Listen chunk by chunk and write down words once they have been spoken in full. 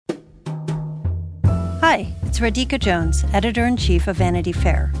Hi, it's Radhika Jones, Editor-in-Chief of Vanity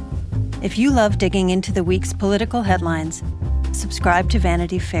Fair. If you love digging into the week's political headlines, subscribe to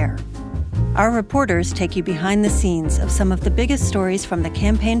Vanity Fair. Our reporters take you behind the scenes of some of the biggest stories from the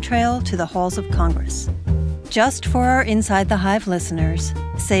campaign trail to the halls of Congress. Just for our Inside the Hive listeners,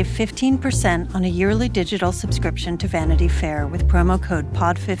 save 15% on a yearly digital subscription to Vanity Fair with promo code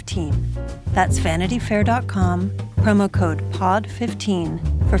POD15. That's vanityfair.com, promo code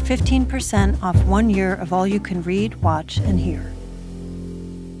POD15 for 15% off 1 year of all you can read, watch, and hear.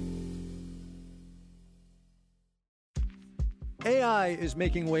 AI is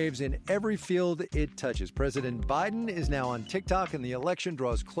making waves in every field it touches. President Biden is now on TikTok, and the election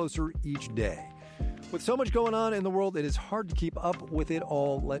draws closer each day. With so much going on in the world, it is hard to keep up with it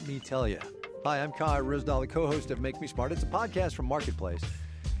all, let me tell you. Hi, I'm Kai Rizdal, the co-host of Make Me Smart. It's a podcast from Marketplace.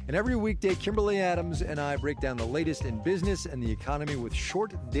 And every weekday, Kimberly Adams and I break down the latest in business and the economy with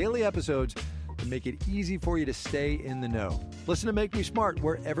short daily episodes to make it easy for you to stay in the know. Listen to Make Me Smart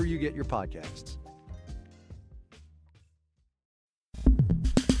wherever you get your podcasts.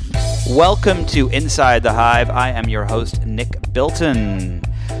 Welcome to Inside the Hive. I am your host, Nick Bilton.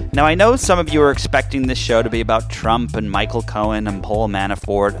 Now, I know some of you are expecting this show to be about Trump and Michael Cohen and Paul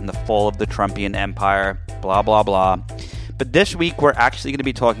Manafort and the fall of the Trumpian empire, blah, blah, blah. But this week, we're actually going to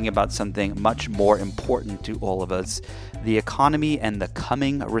be talking about something much more important to all of us, the economy and the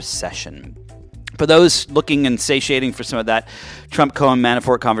coming recession. For those looking and satiating for some of that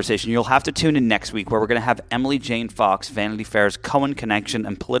Trump-Cohen-Manafort conversation, you'll have to tune in next week where we're going to have Emily Jane Fox, Vanity Fair's Cohen connection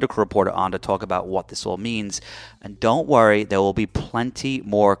and political reporter, on to talk about what this all means. And don't worry, there will be plenty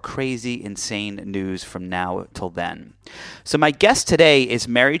more crazy, insane news from now till then. So my guest today is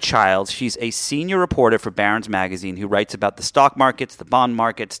Mary Childs. She's a senior reporter for Barron's magazine who writes about the stock markets, the bond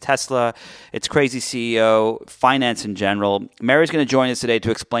markets, Tesla, its crazy CEO, finance in general. Mary's going to join us today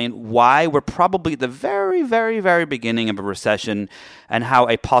to explain why we're probably at the very, very, very beginning of a recession and how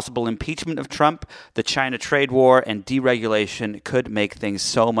a possible impeachment of Trump, the China trade war, and deregulation could make things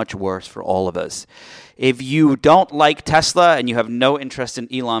so much worse for all of us. If you don't like Tesla and you have no interest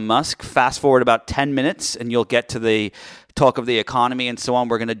in Elon Musk, fast forward about 10 minutes and you'll get to the talk of the economy and so on.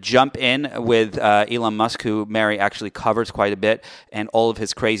 We're going to jump in with Elon Musk, who Mary actually covers quite a bit, and all of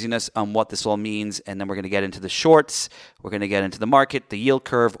his craziness on what this all means. And then we're going to get into the shorts. We're going to get into the market, the yield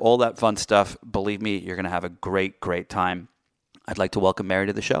curve, all that fun stuff. Believe me, you're going to have a great, great time. I'd like to welcome Mary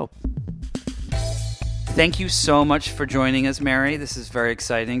to the show. Thank you so much for joining us, Mary. This is very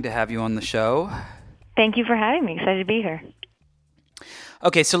exciting to have you on the show. Thank you for having me. Excited to be here.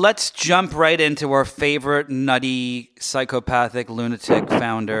 Okay, so let's jump right into our favorite nutty, psychopathic, lunatic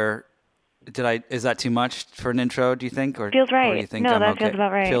founder. Is that too much for an intro, do you think? Or feels right. Or do you think no, I'm that okay? feels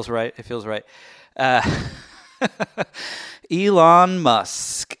about right. It feels right. Elon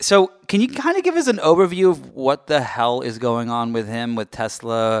Musk. So can you kind of give us an overview of what the hell is going on with him, with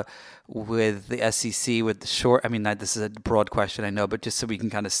Tesla, with the SEC, with the short? I mean, this is a broad question, I know, but just so we can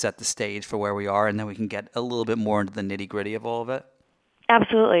kind of set the stage for where we are, and then we can get a little bit more into the nitty-gritty of all of it.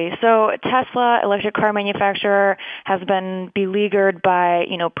 Absolutely. So Tesla, electric car manufacturer, has been beleaguered by,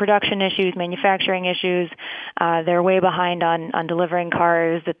 production issues, manufacturing issues. They're way behind on delivering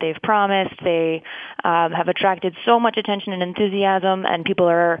cars that they've promised. They have attracted so much attention and enthusiasm, and people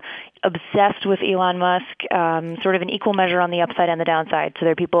are obsessed with Elon Musk, sort of an equal measure on the upside and the downside. So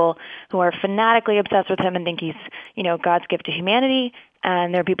there are people who are fanatically obsessed with him and think he's, God's gift to humanity.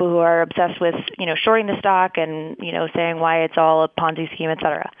 And there are people who are obsessed with, shorting the stock and, saying why it's all a Ponzi scheme, et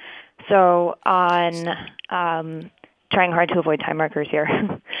cetera. So on trying hard to avoid time markers here.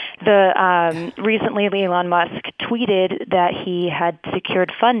 Recently, Elon Musk tweeted that he had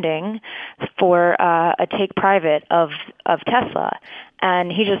secured funding for a take private of Tesla.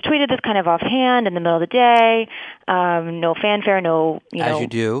 And he just tweeted this kind of offhand in the middle of the day, no fanfare, no, As you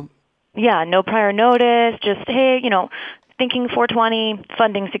do. Yeah, no prior notice, just, hey, thinking 420,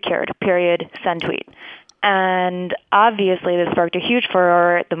 funding secured, period, send tweet. And obviously this sparked a huge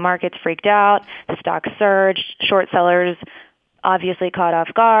furor. The markets freaked out. The stock surged. Short sellers obviously caught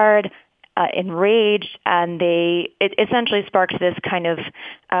off guard, enraged, and it essentially sparked this kind of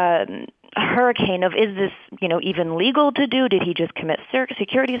hurricane of, is this, even legal to do? Did he just commit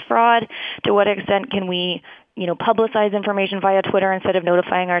securities fraud? To what extent can we publicize information via Twitter instead of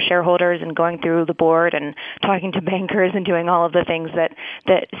notifying our shareholders and going through the board and talking to bankers and doing all of the things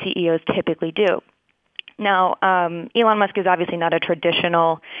that CEOs typically do? Now, Elon Musk is obviously not a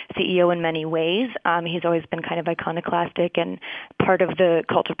traditional CEO in many ways. He's always been kind of iconoclastic, and part of the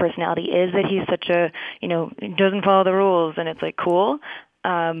cult of personality is that he's such a, doesn't follow the rules, and it's like, cool.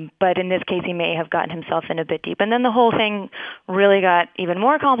 But in this case, he may have gotten himself in a bit deep. And then the whole thing really got even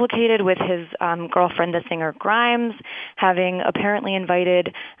more complicated with his girlfriend, the singer Grimes, having apparently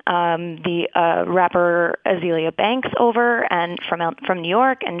invited the rapper Azealia Banks over and from New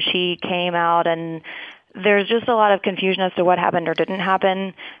York, and she came out, and there's just a lot of confusion as to what happened or didn't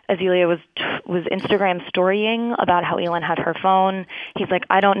happen. Azealia was Instagram storying about how Elon had her phone. He's like,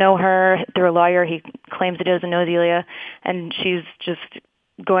 I don't know her. Through a lawyer, he claims he doesn't know Azealia, and she's just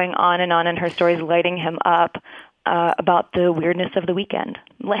going on in her stories, lighting him up about the weirdness of the weekend.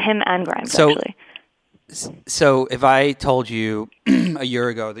 Him and Grimes, actually. So if I told you a year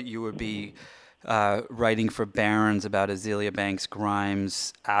ago that you would be writing for Barron's about Azealia Banks,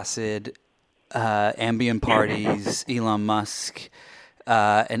 Grimes, acid, Ambien parties, Elon Musk,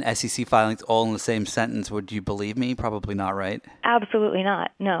 and SEC filings all in the same sentence, would you believe me? Probably not, right? Absolutely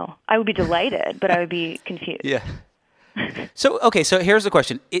not. No. I would be delighted, but I would be confused. Yeah. So here's the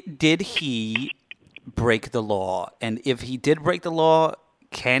question. Did he break the law? And if he did break the law,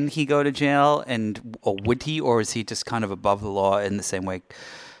 can he go to jail? Or would he? Or is he just kind of above the law in the same way,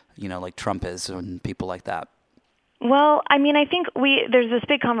 like Trump is and people like that? Well, I mean, I think there's this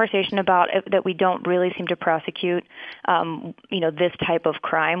big conversation about that we don't really seem to prosecute, this type of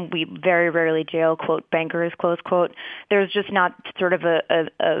crime. We very rarely jail, quote, bankers, close quote. There's just not sort of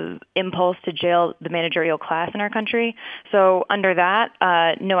a impulse to jail the managerial class in our country. So under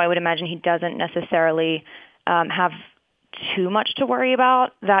that, no, I would imagine he doesn't necessarily have too much to worry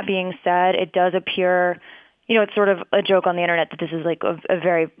about. That being said, it does appear, it's sort of a joke on the internet that this is like a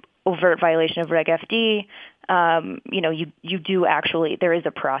very overt violation of Reg FD. You do actually, there is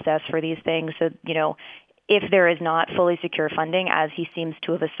a process for these things. So, if there is not fully secure funding, as he seems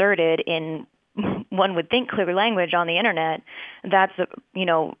to have asserted in, one would think, clear language on the internet, that's,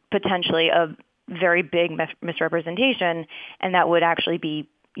 potentially a very big misrepresentation, and that would actually be,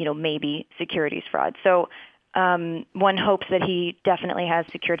 maybe securities fraud. So one hopes that he definitely has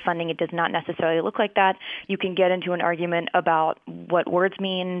secured funding. It does not necessarily look like that. You can get into an argument about what words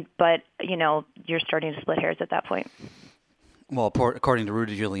mean, but, you're starting to split hairs at that point. Well, according to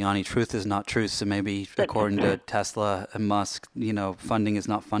Rudy Giuliani, truth is not truth. So maybe according to Tesla and Musk, funding is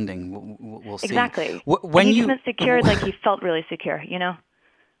not funding. We'll see. Exactly. When he meant secured, like he felt really secure,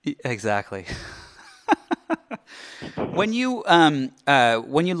 Exactly. When you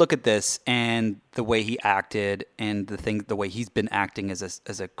look at this and the way he acted and the way he's been acting as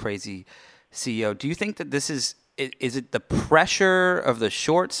a crazy CEO, do you think that this is it the pressure of the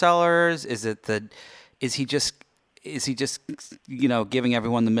short sellers? Is he just giving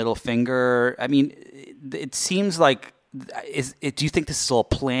everyone the middle finger? I mean, it seems like. Do you think this is all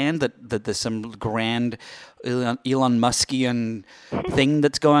planned? That there's some grand Elon Muskian thing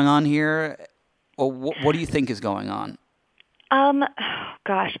that's going on here? Or what do you think is going on?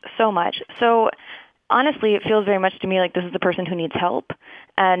 Gosh, so much. So honestly, it feels very much to me like this is the person who needs help.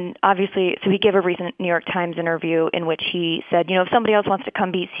 And obviously, so he gave a recent New York Times interview in which he said, if somebody else wants to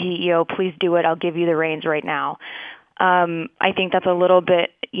come be CEO, please do it. I'll give you the reins right now. I think that's a little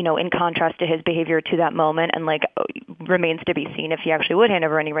bit, in contrast to his behavior to that moment, and remains to be seen if he actually would hand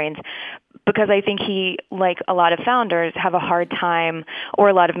over any reins. Because I think he, like a lot of founders, have a hard time, or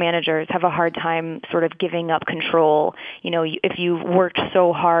a lot of managers have a hard time sort of giving up control. If you've worked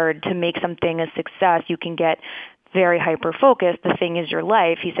so hard to make something a success, you can get very hyper-focused. The thing is your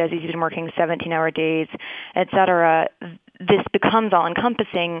life. He says he's been working 17-hour days, et cetera. This becomes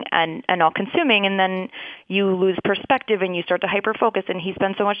all-encompassing and all-consuming, and then you lose perspective and you start to hyper-focus, and he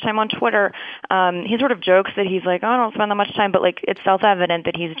spends so much time on Twitter. He sort of jokes that he's like, I don't spend that much time, but it's self-evident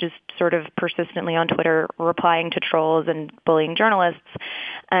that he's just sort of persistently on Twitter replying to trolls and bullying journalists,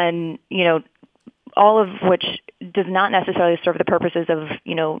 and, all of which does not necessarily serve the purposes of,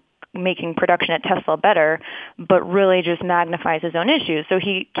 making production at Tesla better, but really just magnifies his own issues. So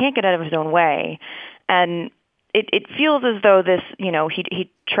he can't get out of his own way. And it feels as though this, he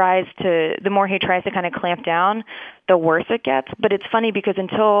tries to, the more he tries to kind of clamp down, the worse it gets. But it's funny because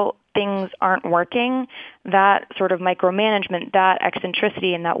until things aren't working, that sort of micromanagement, that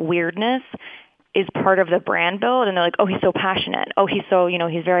eccentricity and that weirdness is part of the brand build. And they're like, oh, he's so passionate. Oh, he's so,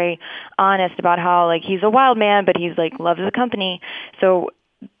 he's very honest about how he's a wild man, but he's loves the company. So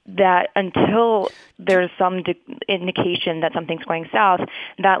that until there's some indication that something's going south,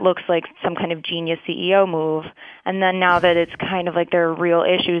 that looks like some kind of genius CEO move. And then now that it's kind of there are real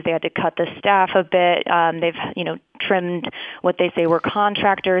issues, they had to cut the staff a bit. They've, trimmed what they say were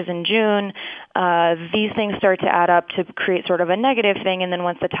contractors in June. These things start to add up to create sort of a negative thing. And then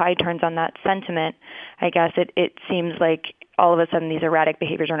once the tide turns on that sentiment, I guess it seems like all of a sudden these erratic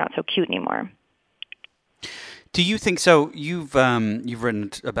behaviors are not so cute anymore. Do you think so? You've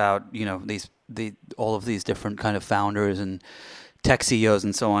written about all of these different kind of founders and tech CEOs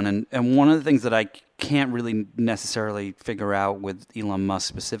and so on, and one of the things that I can't really necessarily figure out with Elon Musk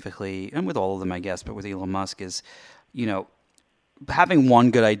specifically, and with all of them, I guess, but with Elon Musk is, having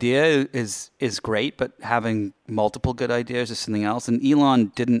one good idea is great, but having multiple good ideas is something else. And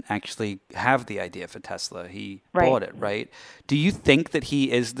Elon didn't actually have the idea for Tesla. He bought it, right? Do you think that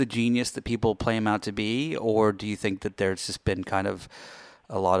he is the genius that people play him out to be? Or do you think that there's just been kind of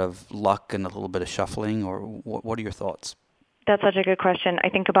a lot of luck and a little bit of shuffling? Or what are your thoughts? That's such a good question. I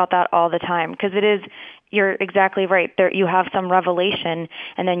think about that all the time because you're exactly right. There, you have some revelation,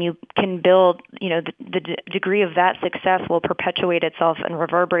 and then you can build, the degree of that success will perpetuate itself and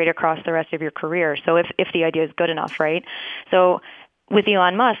reverberate across the rest of your career. So if the idea is good enough, right? So with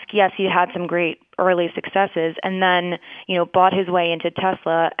Elon Musk, yes, he had some great early successes and then, bought his way into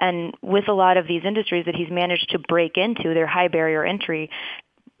Tesla. And with a lot of these industries that he's managed to break into, they're high barrier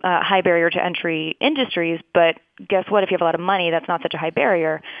to entry industries, but guess what? If you have a lot of money, that's not such a high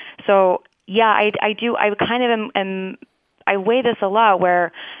barrier. So yeah, I do. I kind of I weigh this a lot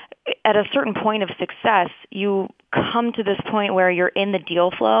where at a certain point of success, you come to this point where you're in the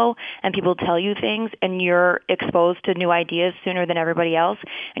deal flow and people tell you things and you're exposed to new ideas sooner than everybody else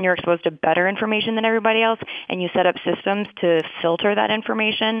and you're exposed to better information than everybody else and you set up systems to filter that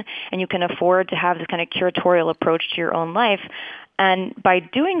information and you can afford to have this kind of curatorial approach to your own life. And by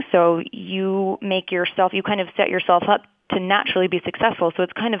doing so, you kind of set yourself up to naturally be successful. So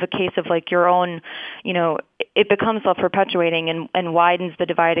it's kind of a case of like your own, it becomes self-perpetuating and widens the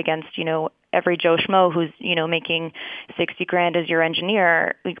divide against, every Joe Schmo who's, making $60,000 as your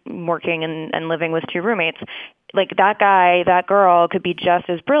engineer, working and living with two roommates. Like that guy, that girl could be just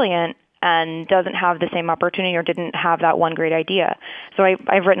as brilliant and doesn't have the same opportunity or didn't have that one great idea. So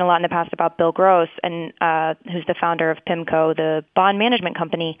I've written a lot in the past about Bill Gross, and who's the founder of PIMCO, the bond management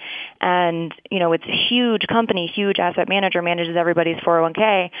company. And, it's a huge company, huge asset manager, manages everybody's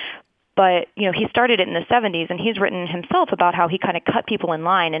 401k. But, he started it in the 70s, and he's written himself about how he kind of cut people in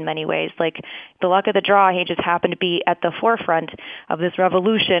line in many ways. Like, the luck of the draw, he just happened to be at the forefront of this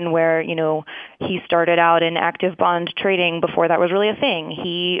revolution where, he started out in active bond trading before that was really a thing.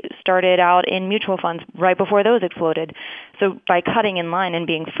 He started out in mutual funds right before those exploded. So by cutting in line and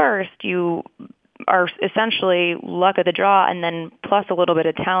being first, you are essentially luck of the draw and then plus a little bit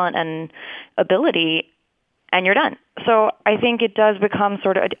of talent and ability, and you're done. So I think it does become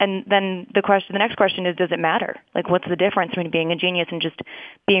sort of, and then the next question is, does it matter? Like, what's the difference between being a genius and just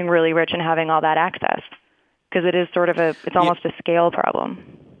being really rich and having all that access? Because it is sort of it's almost a scale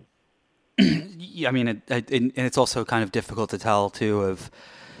problem. Yeah, I mean, and it's also kind of difficult to tell too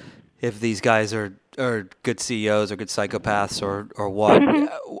if these guys are good CEOs or good psychopaths or what.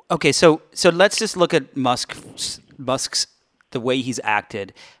 Okay, so let's just look at Musk's the way he's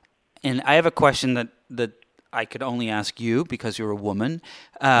acted, and I have a question that I could only ask you because you're a woman,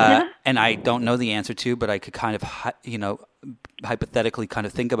 and I don't know the answer to, but I could kind of, hypothetically kind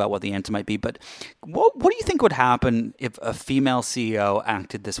of think about what the answer might be. But what do you think would happen if a female CEO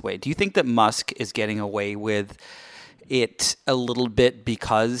acted this way? Do you think that Musk is getting away with it a little bit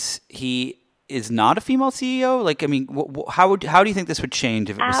because he is not a female CEO? Like, I mean, how do you think this would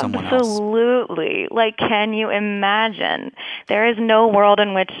change if it was someone else? Absolutely. Like, can you imagine? There is no world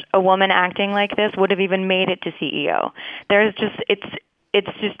in which a woman acting like this would have even made it to CEO. There's just, it's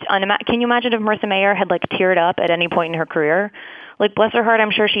just can you imagine if Marissa Mayer had like teared up at any point in her career? Like, bless her heart,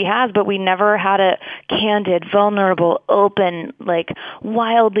 I'm sure she has, but we never had a candid, vulnerable, open, like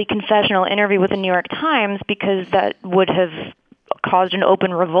wildly confessional interview with the New York Times because that would have caused an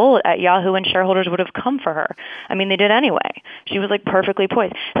open revolt at Yahoo and shareholders would have come for her. I mean, they did anyway. She was like perfectly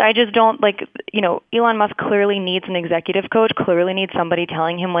poised. So I just don't Elon Musk clearly needs an executive coach, clearly needs somebody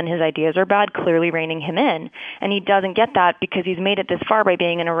telling him when his ideas are bad, clearly reining him in. And he doesn't get that because he's made it this far by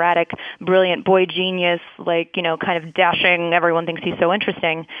being an erratic, brilliant boy genius, kind of dashing. Everyone thinks he's so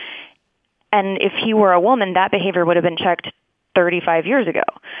interesting. And if he were a woman, that behavior would have been checked 35 years ago.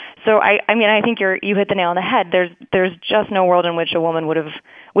 So I think you hit the nail on the head. There's just no world in which a woman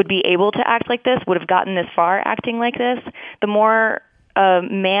would be able to act like this, would have gotten this far acting like this. The more a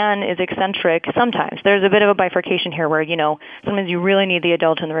man is eccentric, sometimes there's a bit of a bifurcation here where, sometimes you really need the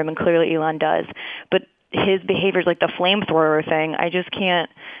adult in the room, and clearly Elon does. But his behavior is like the flamethrower thing. I just can't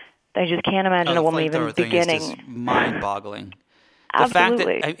imagine a woman even beginning. Is just mind-boggling.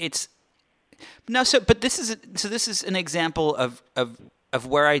 Absolutely. The fact that it's no, but this is an example of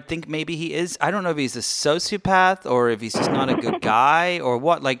where I think maybe he is. I don't know if he's a sociopath or if he's just not a good guy or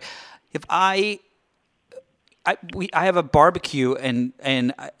what. Like, if I I have a barbecue and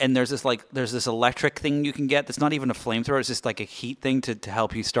there's this electric thing you can get that's not even a flamethrower. It's just like a heat thing to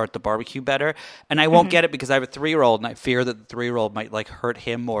help you start the barbecue better. And I won't get it because I have a 3-year-old and I fear that the 3-year-old might like hurt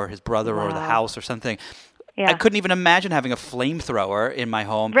him or his brother or the house or something. Yeah. I couldn't even imagine having a flamethrower in my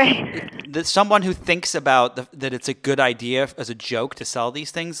home. Right. Someone who thinks about that it's a good idea as a joke to sell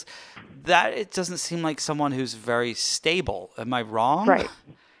these things, that it doesn't seem like someone who's very stable. Am I wrong? Right.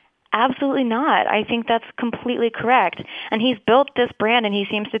 Absolutely not. I think that's completely correct. And he's built this brand and he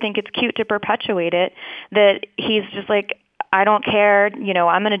seems to think it's cute to perpetuate it, that he's just like, I don't care,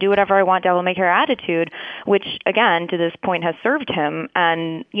 I'm going to do whatever I want, devil may care attitude, which, again, to this point has served him.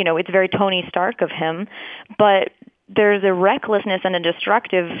 And, it's very Tony Stark of him. But there's a recklessness and a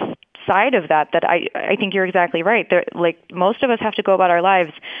destructive side of that I think you're exactly right. Most of us have to go about our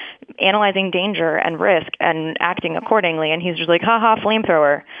lives analyzing danger and risk and acting accordingly. And he's just like, haha,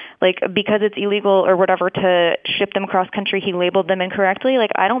 flamethrower. Because it's illegal or whatever to ship them cross country, he labeled them incorrectly.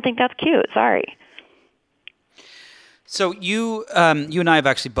 I don't think that's cute. Sorry. So you and I have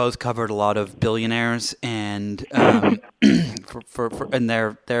actually both covered a lot of billionaires, and and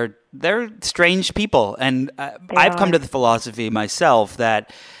they're strange people. And I've come to the philosophy myself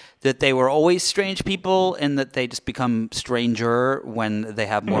that they were always strange people, and that they just become stranger when they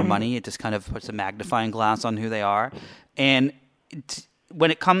have more money. It just kind of puts a magnifying glass on who they are. And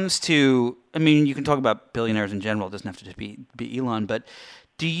when it comes to, you can talk about billionaires in general. It doesn't have to be Elon, but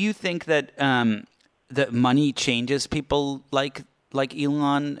do you think that that money changes people like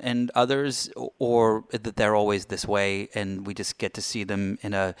Elon and others, or that they're always this way and we just get to see them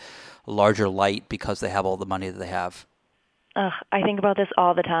in a larger light because they have all the money that they have? I think about this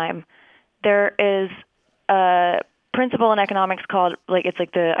all the time. There is a principle in economics called, it's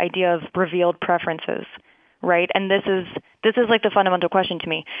like the idea of revealed preferences, right? And this is like the fundamental question to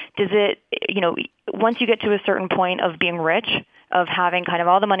me. Does it, once you get to a certain point of being rich, of having kind of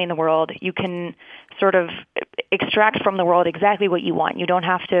all the money in the world, you can sort of extract from the world exactly what you want. You don't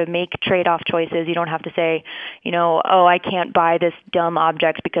have to make trade-off choices. You don't have to say, oh, I can't buy this dumb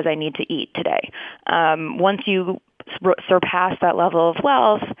object because I need to eat today. Once you surpass that level of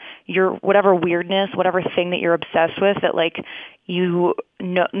wealth, your whatever weirdness, whatever thing that you're obsessed with that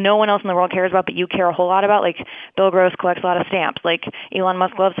no one else in the world cares about, but you care a whole lot about, Bill Gross collects a lot of stamps, Elon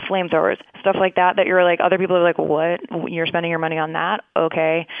Musk loves flamethrowers, stuff like that you're other people are like, what? You're spending your money on that?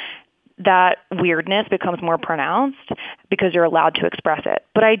 Okay. That weirdness becomes more pronounced because you're allowed to express it.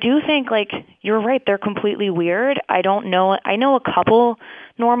 But I do think, you're right, they're completely weird. I know a couple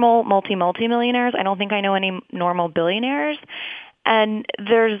normal multi-millionaires. I don't think I know any normal billionaires. And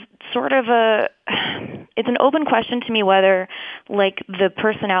there's sort of it's an open question to me whether, the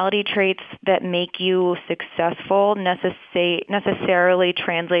personality traits that make you successful necessarily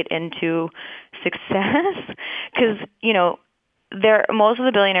translate into success. Because, most of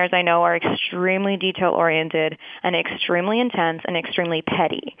the billionaires I know are extremely detail-oriented and extremely intense and extremely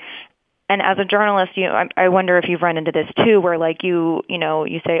petty. And as a journalist, I wonder if you've run into this too, where you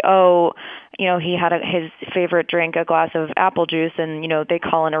say, oh, he had his favorite drink, a glass of apple juice, and they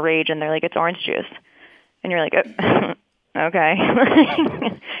call in a rage and they're like, it's orange juice, and you're like, okay,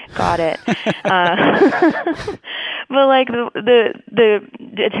 got it. But the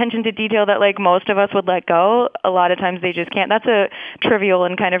attention to detail that most of us would let go, a lot of times they just can't. That's a trivial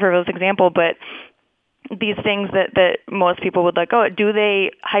and kind of frivolous example, but these things that most people would let go, do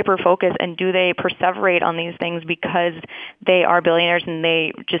they hyper-focus and do they perseverate on these things because they are billionaires and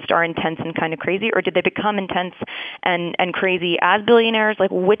they just are intense and kind of crazy? Or did they become intense and crazy as billionaires?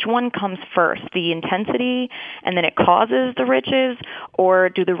 Which one comes first, the intensity and then it causes the riches? Or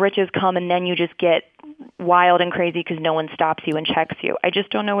do the riches come and then you just get wild and crazy because no one stops you and checks you? I just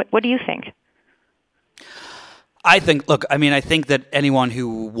don't know. What do you think? I think that anyone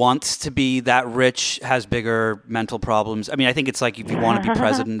who wants to be that rich has bigger mental problems. I think it's if you want to be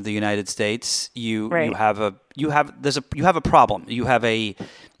president of the United States, you have a problem. There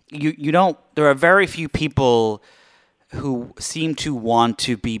are very few people who seem to want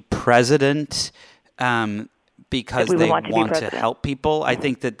to be president because they want to help people. I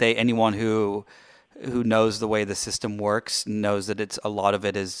think that anyone who knows the way the system works knows that a lot of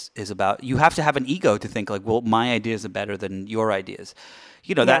it is about, you have to have an ego to think well, my ideas are better than your ideas.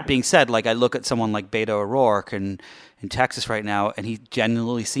 That being said, I look at someone like Beto O'Rourke in Texas right now, and he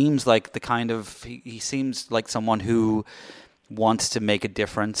genuinely seems like he seems like someone who wants to make a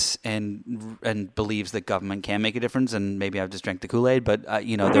difference and believes that government can make a difference. And maybe I've just drank the Kool-Aid, but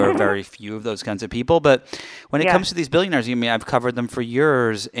there are very few of those kinds of people. But when it comes to these billionaires, I've covered them for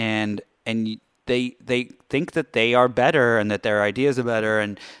years, and they think that they are better and that their ideas are better,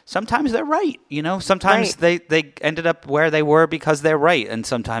 and sometimes they're right. Sometimes Right. they ended up where they were because they're right, and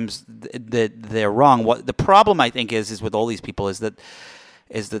sometimes they're wrong. What the problem I think is with all these people is that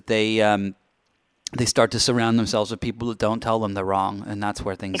they start to surround themselves with people that don't tell them they're wrong, and that's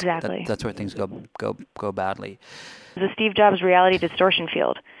where things Exactly. that's where things go badly. The Steve Jobs reality distortion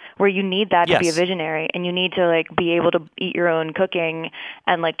field, where you need that to be a Yes. visionary, and you need to like be able to eat your own cooking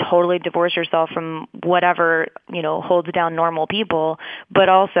and like totally divorce yourself from whatever holds down normal people, but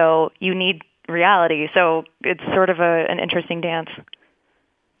also you need reality. So it's sort of an interesting dance.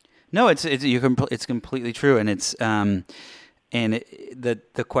 No, it's completely true, and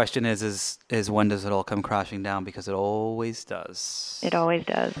the question is when does it all come crashing down? Because it always does. It always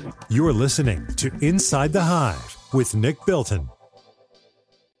does. You're listening to Inside the Hive with Nick Bilton.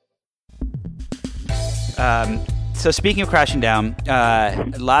 So speaking of crashing down,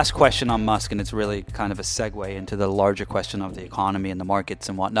 last question on Musk, and it's really kind of a segue into the larger question of the economy and the markets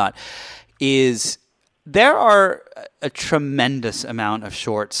and whatnot, is there are a tremendous amount of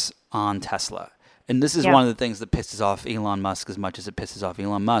shorts on Tesla. And this is one of the things that pisses off Elon Musk as much as it pisses off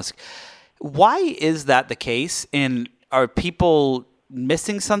Elon Musk. Why is that the case? And are people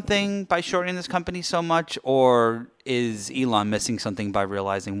missing something by shorting this company so much, or is Elon missing something by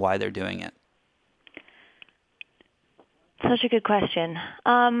realizing why they're doing it? Such a good question.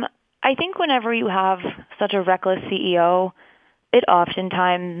 I think whenever you have such a reckless CEO, it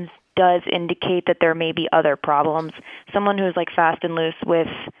oftentimes does indicate that there may be other problems. Someone who's like fast and loose with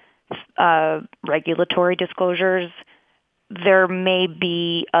regulatory disclosures, there may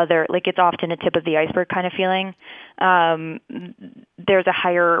be other, like it's often a tip of the iceberg kind of feeling. There's a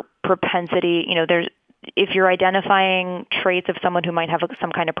higher propensity, if you're identifying traits of someone who might have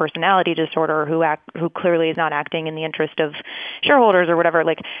some kind of personality disorder, who clearly is not acting in the interest of shareholders or whatever,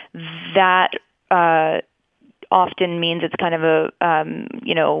 like that often means it's kind of a,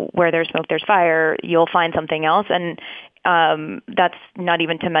 where there's smoke, there's fire. You'll find something else. And that's not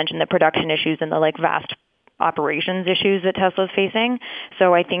even to mention the production issues and the like vast operations issues that Tesla's facing.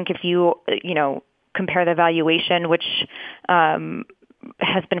 So I think if you, compare the valuation, which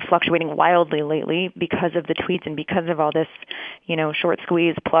has been fluctuating wildly lately because of the tweets and because of all this, short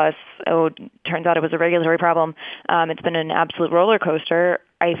squeeze plus, turns out it was a regulatory problem. It's been an absolute roller coaster.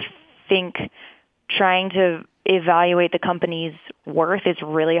 I think trying to evaluate the company's worth is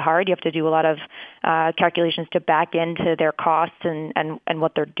really hard. You have to do a lot of calculations to back into their costs and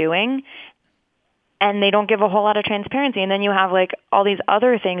what they're doing. And they don't give a whole lot of transparency. And then you have like all these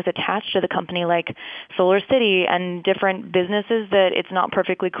other things attached to the company like Solar City and different businesses that it's not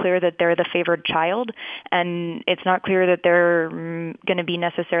perfectly clear that they're the favored child. And it's not clear that they're going to be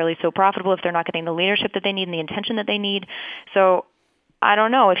necessarily so profitable if they're not getting the leadership that they need and the attention that they need. So I don't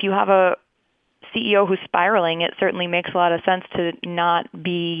know. If you have a CEO who's spiraling, it certainly makes a lot of sense to not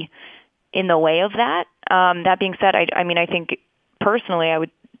be in the way of that. That being said, I think personally I would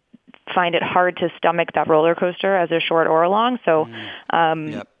find it hard to stomach that roller coaster as a short or a long. So,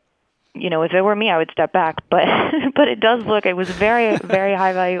 if it were me, I would step back. But but it does look, it was very, very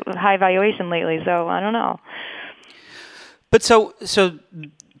high valuation lately. So I don't know. But so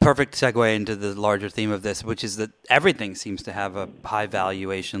perfect segue into the larger theme of this, which is that everything seems to have a high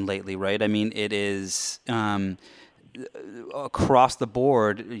valuation lately, right? I mean, it is across the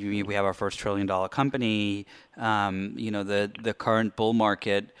board. We have our first $1 trillion company. The current bull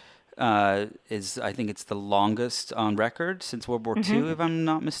market is, I think it's the longest on record since World War II, if I'm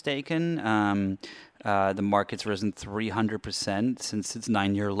not mistaken. The market's risen 300% since its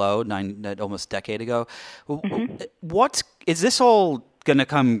 9-year low, almost decade ago. Is this all going to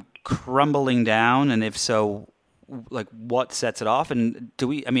come crumbling down? And if so, like what sets it off? And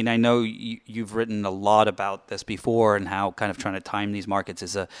I know you've written a lot about this before and how kind of trying to time these markets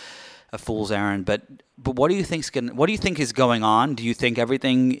is a fool's errand. But what do you think is going on? Do you think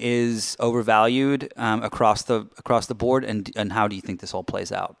everything is overvalued across the board? And how do you think this all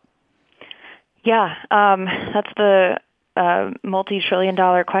plays out? Yeah, that's the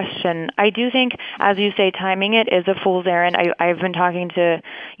multi-trillion-dollar question. I do think, as you say, timing it is a fool's errand. I've been talking to,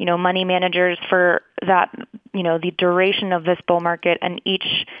 money managers for that, the duration of this bull market, and each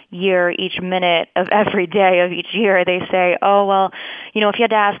year, each minute of every day of each year, they say, oh, well, if you had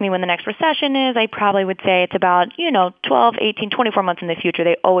to ask me when the next recession is, I probably would say it's about, 12, 18, 24 months in the future.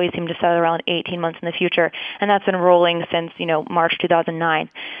 They always seem to settle around 18 months in the future, and that's been rolling since, March 2009.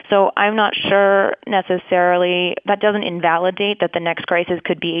 So I'm not sure necessarily, that doesn't invalidate that the next crisis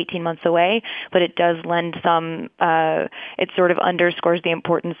could be 18 months away, but it does lend some, it sort of underscores the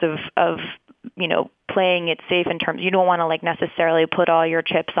importance of playing it safe in terms, you don't want to like necessarily put all your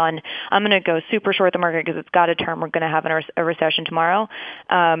chips on, I'm going to go super short the market because it's got to turn, we're going to have a recession tomorrow.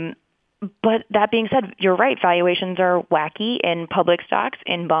 But that being said, you're right. Valuations are wacky in public stocks,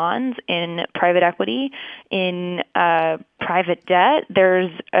 in bonds, in private equity, in private debt.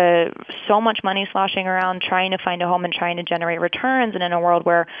 There's so much money sloshing around trying to find a home and trying to generate returns. And in a world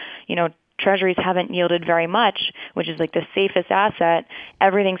where, treasuries haven't yielded very much, which is like the safest asset,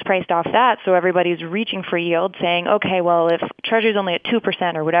 everything's priced off that. So everybody's reaching for yield saying, okay, well, if treasury's only at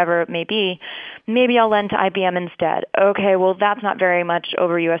 2% or whatever it may be, maybe I'll lend to IBM instead. Okay, well, that's not very much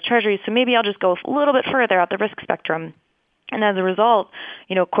over U.S. treasuries, so maybe I'll just go a little bit further out the risk spectrum. And as a result,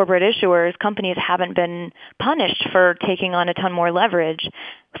 corporate issuers, companies haven't been punished for taking on a ton more leverage.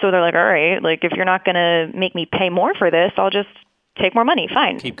 So they're like, all right, like if you're not going to make me pay more for this, I'll just take more money.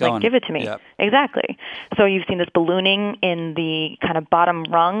 Fine. Keep going. Like, give it to me. Yep. Exactly. So you've seen this ballooning in the kind of bottom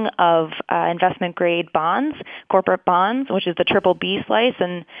rung of investment grade bonds, corporate bonds, which is the triple B slice.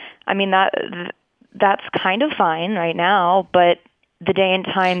 And I mean, that's kind of fine right now, but the day and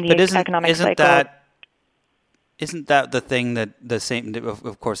time, the economic cycle. Isn't that the thing that the same,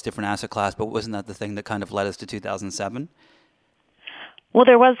 of course, different asset class, but wasn't that the thing that kind of led us to 2007? Well,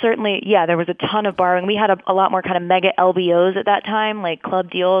 there was certainly, there was a ton of borrowing. We had a lot more kind of mega LBOs at that time, like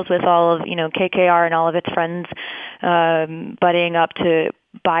club deals with all of, KKR and all of its friends buddying up to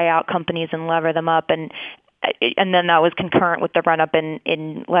buy out companies and lever them up. And then that was concurrent with the run-up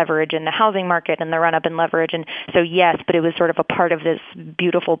in leverage in the housing market and the run-up in leverage. And so, yes, but it was sort of a part of this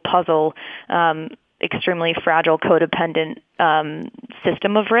beautiful puzzle, extremely fragile, codependent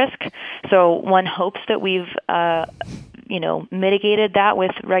system of risk. So one hopes that we've mitigated that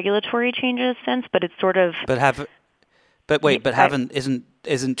with regulatory changes since, but it's sort of.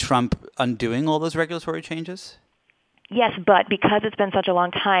 Isn't Trump undoing all those regulatory changes? Yes, but because it's been such a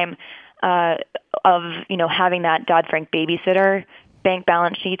long time of having that Dodd-Frank babysitter, bank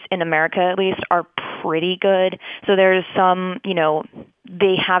balance sheets in America at least are pretty good. So there's some,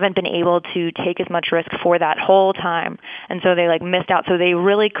 they haven't been able to take as much risk for that whole time. And so they missed out. So they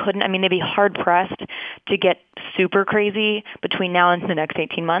really couldn't, they'd be hard pressed to get super crazy between now and the next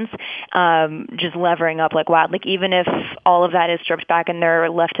 18 months, just levering up like wild. Like even if all of that is stripped back and they're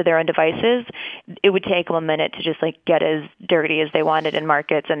left to their own devices, it would take them a minute to just get as dirty as they wanted in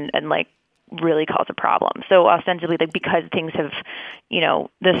markets and really cause a problem. So ostensibly, because things have,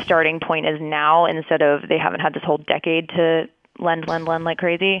 the starting point is now instead of they haven't had this whole decade to lend like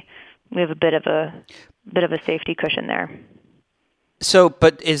crazy, we have a bit of a safety cushion there. So,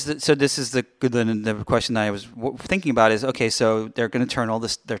 but this is the question that I was thinking about is, okay, so they're going to turn all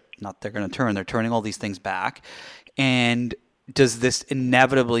this, they're turning all these things back. And does this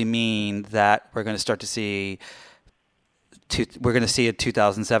inevitably mean that we're going to start to see a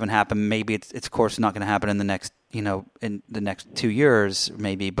 2007 happen? Maybe it's of course not going to happen in the next, in the next 2 years,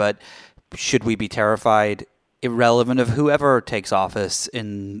 maybe. But should we be terrified, irrelevant of whoever takes office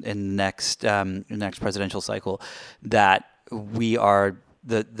in next presidential cycle, that we are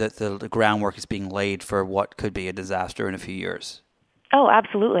the groundwork is being laid for what could be a disaster in a few years? Oh,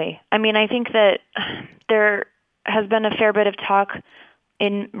 absolutely. I think that there has been a fair bit of talk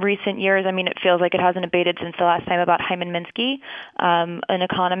in recent years. It feels like it hasn't abated since the last time about Hyman Minsky, an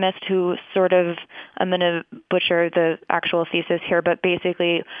economist who sort of, I'm going to butcher the actual thesis here, but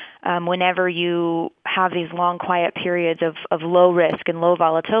basically whenever you have these long quiet periods of low risk and low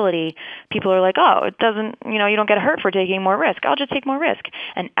volatility, people are like, oh, it doesn't, you don't get hurt for taking more risk. I'll just take more risk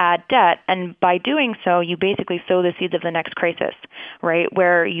and add debt. And by doing so, you basically sow the seeds of the next crisis, right?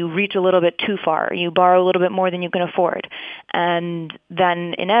 Where you reach a little bit too far, you borrow a little bit more than you can afford. And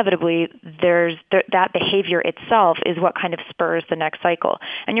then inevitably that behavior itself is what kind of spurs the next cycle.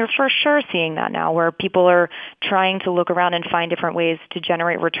 And you're for sure seeing that now where people are trying to look around and find different ways to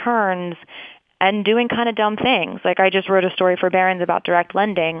generate returns and doing kind of dumb things. Like I just wrote a story for Barron's about direct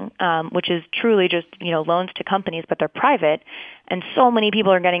lending, which is truly just, loans to companies, but they're private. And so many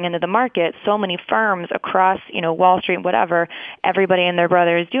people are getting into the market, so many firms across, Wall Street, whatever, everybody and their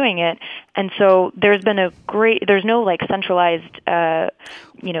brother is doing it. And so there's been there's no centralized,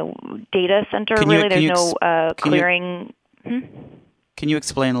 data center really. There's no clearing. Can you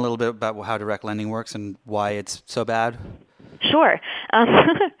explain a little bit about how direct lending works and why it's so bad? Sure.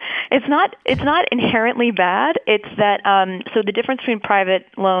 It's not inherently bad. It's that so the difference between private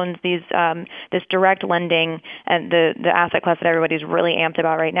loans, this direct lending, and the asset class that everybody's really amped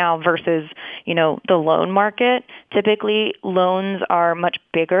about right now versus the loan market. Typically, loans are much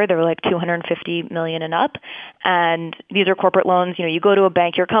bigger. They're like $250 million and up, and these are corporate loans. You go to a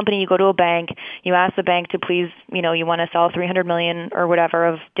bank, your company, you go to a bank, you ask the bank to please, you want to sell $300 million or whatever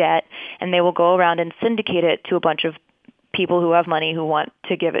of debt, and they will go around and syndicate it to a bunch of people who have money who want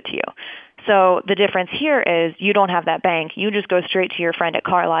to give it to you. So the difference here is you don't have that bank. You just go straight to your friend at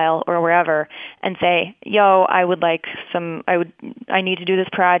Carlyle or wherever and say, yo, I need to do this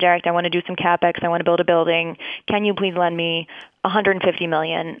project. I want to do some CapEx. I want to build a building. Can you please lend me $150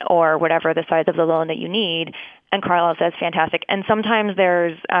 million or whatever the size of the loan that you need? And Carlyle says, fantastic. And sometimes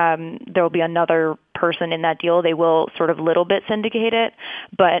there will be another person in that deal. They will sort of little bit syndicate it.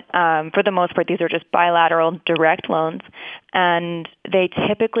 But for the most part, these are just bilateral direct loans. And they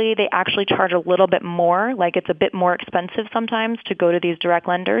actually charge a little bit more. Like it's a bit more expensive sometimes to go to these direct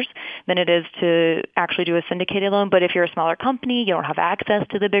lenders than it is to actually do a syndicated loan. But if you're a smaller company, you don't have access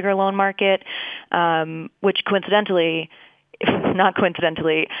to the bigger loan market, which coincidentally, not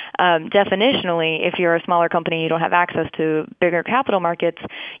coincidentally, definitionally, if you're a smaller company, you don't have access to bigger capital markets,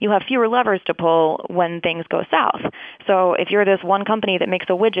 you have fewer levers to pull when things go south. So if you're this one company that makes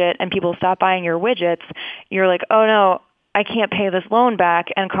a widget and people stop buying your widgets, you're like, oh no, I can't pay this loan back.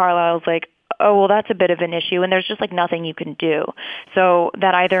 And Carlyle's like, oh, well, that's a bit of an issue, and there's just like nothing you can do. So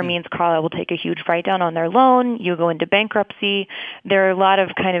that either means Carlyle will take a huge write-down on their loan, you go into bankruptcy. There are a lot of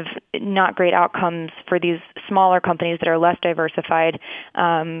kind of not great outcomes for these smaller companies that are less diversified.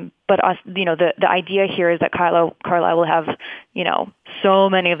 But the idea here is that Carlyle will have, so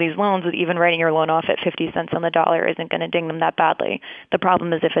many of these loans that even writing your loan off at 50 cents on the dollar isn't going to ding them that badly. The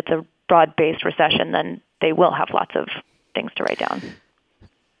problem is if it's a broad-based recession, then they will have lots of things to write down.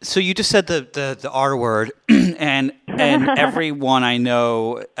 So you just said the R word, and everyone I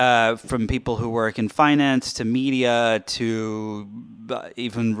know, from people who work in finance to media to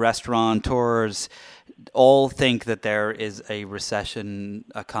even restaurateurs, all think that there is a recession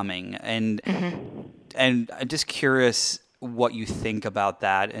coming, and I'm just curious what you think about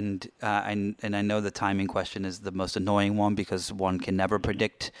that, and I know the timing question is the most annoying one because one can never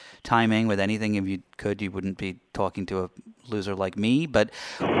predict timing with anything. If you could, you wouldn't be talking to a loser like me. But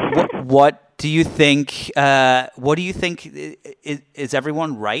what do you think? What do you think? Is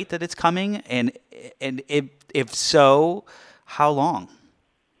everyone right that it's coming? And if so, how long?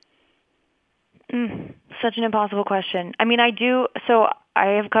 Such an impossible question. I mean, I do. So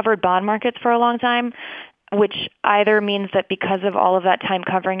I have covered bond markets for a long time, which either means that because of all of that time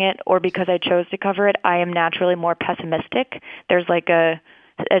covering it or because I chose to cover it, I am naturally more pessimistic. There's like a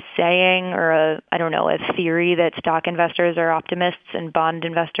saying or a theory that stock investors are optimists and bond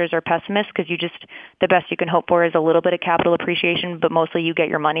investors are pessimists because the best you can hope for is a little bit of capital appreciation, but mostly you get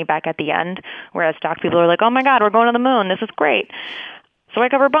your money back at the end, whereas stock people are like, oh my God, we're going to the moon. This is great. So I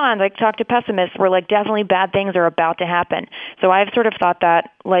cover bonds. I talk to pessimists where like definitely bad things are about to happen. So I've sort of thought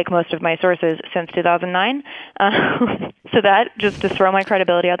that, like most of my sources, since 2009. So that just to throw my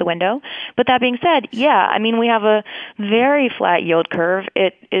credibility out the window. But that being said, yeah, I mean, we have a very flat yield curve.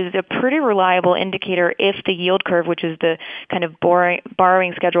 It is a pretty reliable indicator if the yield curve, which is the kind of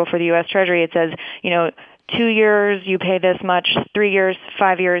borrowing schedule for the U.S. Treasury, it says, 2 years, you pay this much, 3 years,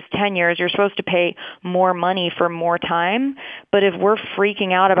 5 years, 10 years, you're supposed to pay more money for more time. But if we're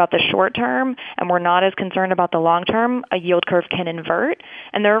freaking out about the short term and we're not as concerned about the long term, a yield curve can invert.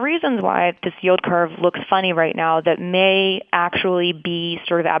 And there are reasons why this yield curve looks funny right now that may actually be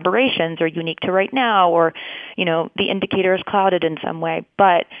sort of aberrations or unique to right now, or, the indicator is clouded in some way.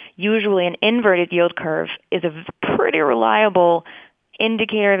 But usually an inverted yield curve is a pretty reliable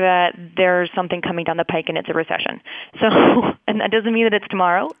indicator that there's something coming down the pike and it's a recession. So, and that doesn't mean that it's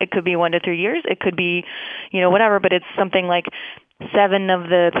tomorrow. It could be 1 to 3 years. It could be, whatever, but it's something like 7 of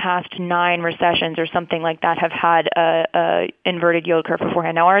the past 9 recessions or something like that have had a inverted yield curve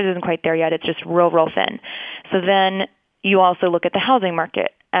beforehand. Now ours isn't quite there yet. It's just real thin. So then you also look at the housing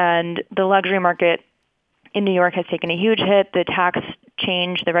market, and the luxury market in New York has taken a huge hit. The tax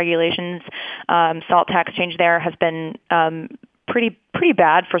change, the regulations, SALT tax change there has been pretty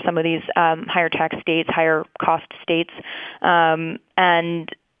bad for some of these higher tax states, higher cost states, and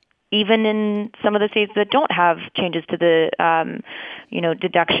even in some of the states that don't have changes to the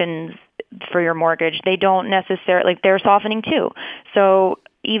deductions for your mortgage, they don't necessarily, they're softening too. So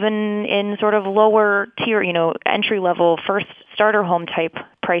even in sort of lower tier, entry level, first starter home type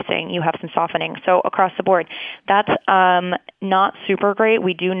pricing, you have some softening. So across the board, that's not super great.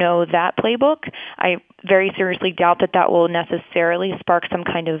 We do know that playbook. I very seriously doubt that will necessarily spark some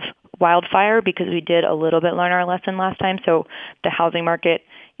kind of wildfire because we did a little bit learn our lesson last time. So the housing market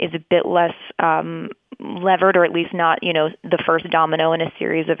is a bit less levered, or at least not, the first domino in a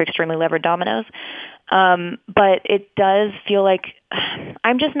series of extremely levered dominoes. But it does feel like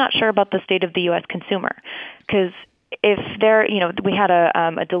I'm just not sure about the state of the U.S. consumer, because if there, we had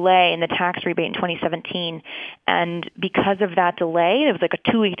a delay in the tax rebate in 2017, and because of that delay, it was like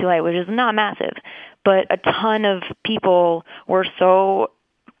a 2-week delay, which is not massive, but a ton of people were so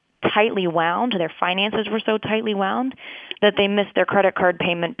tightly wound, their finances were so tightly wound that they missed their credit card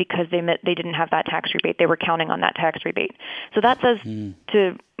payment because they didn't have that tax rebate. They were counting on that tax rebate. So that says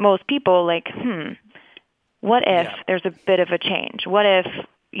to most people, like, what if there's a bit of a change? What if,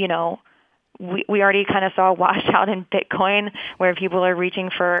 we already kind of saw a washout in Bitcoin where people are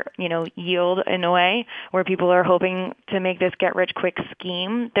reaching for, yield in a way, where people are hoping to make this get-rich-quick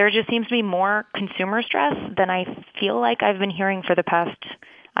scheme. There just seems to be more consumer stress than I feel like I've been hearing for the past,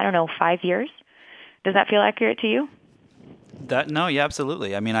 5 years. Does that feel accurate to you? No, yeah,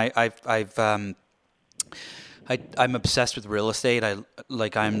 absolutely. I mean, I'm obsessed with real estate. I'm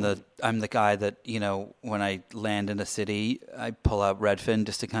the guy that, when I land in a city, I pull out Redfin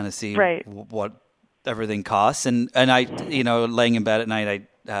just to kind of see what everything costs. And I, laying in bed at night,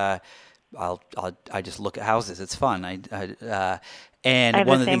 I just look at houses. It's fun. And one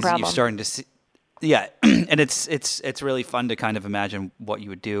of the things that you're starting to see. Yeah, and it's really fun to kind of imagine what you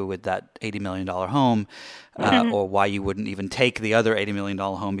would do with that $80 million home, or why you wouldn't even take the other $80 million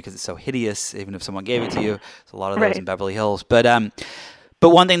home because it's so hideous, even if someone gave it to you. There's a lot of those in Beverly Hills. But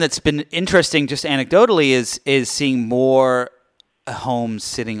one thing that's been interesting, just anecdotally, is seeing more homes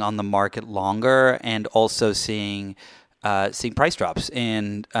sitting on the market longer, and also seeing price drops,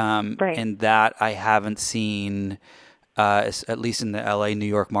 and that I haven't seen. At least in the LA, New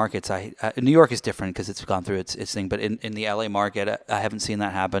York markets, New York is different because it's gone through its thing. But in the LA market, I haven't seen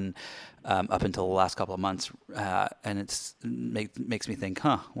that happen up until the last couple of months, and makes me think,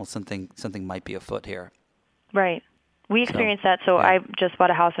 well, something might be afoot here. Right. We experienced that. So I just bought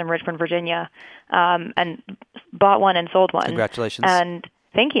a house in Richmond, Virginia, and bought one and sold one. Congratulations. And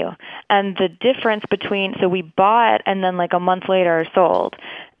thank you. And the difference so we bought and then like a month later sold,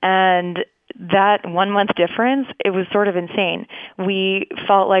 and that 1 month difference, it was sort of insane. We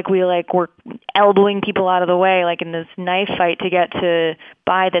felt like we were elbowing people out of the way, like in this knife fight to get to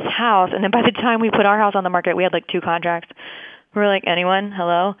buy this house. And then by the time we put our house on the market, we had like 2 contracts. We were like, anyone?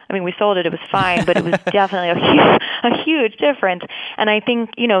 Hello? I mean, we sold it. It was fine, but it was definitely a huge difference. And I think,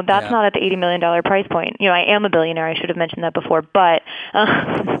 that's not at the $80 million price point. I am a billionaire. I should have mentioned that before, but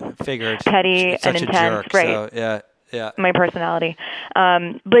figured petty and intense, jerk, right? So, yeah. My personality.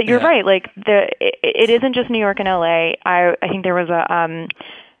 But you're right. Like it isn't just New York and LA. I think there was I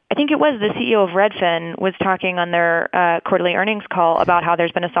think it was the CEO of Redfin was talking on their quarterly earnings call about how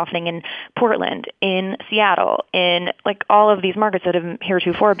there's been a softening in Portland, in Seattle, in like all of these markets that have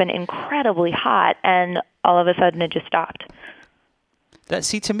heretofore been incredibly hot, and all of a sudden it just stopped.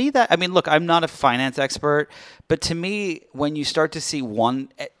 To me, look, I'm not a finance expert, but to me, when you start to see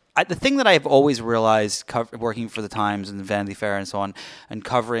the thing that I've always realized working for the Times and Vanity Fair and so on, and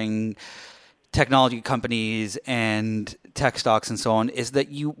covering technology companies and tech stocks and so on, is that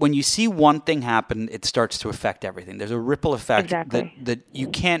when you see one thing happen, it starts to affect everything. There's a ripple effect that you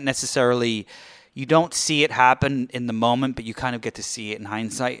can't necessarily, you don't see it happen in the moment, but you kind of get to see it in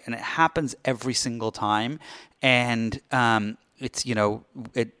hindsight, and it happens every single time. And it's,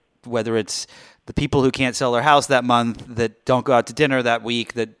 whether it's the people who can't sell their house that month, that don't go out to dinner that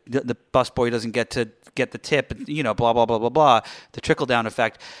week, that the busboy doesn't get the tip, blah, blah, blah, blah, blah, the trickle-down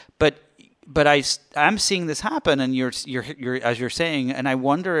effect. But I'm seeing this happen, and you're as you're saying, and I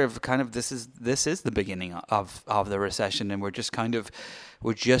wonder if kind of this is the beginning of the recession, and we're just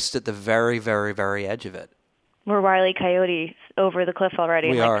at the very, very, very edge of it. We're Wile E. Coyote over the cliff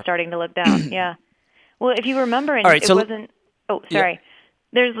already, starting to look down. Yeah. Well, if you remember, and it wasn't. Oh, sorry. Yeah.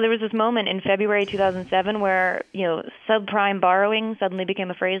 There was this moment in February 2007 where, subprime borrowing suddenly became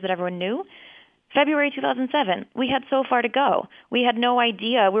a phrase that everyone knew. February 2007, we had so far to go. We had no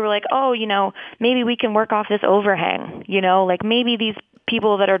idea. We were like, maybe we can work off this overhang, like maybe these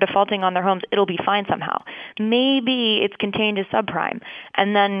people that are defaulting on their homes, it'll be fine somehow. Maybe it's contained to subprime.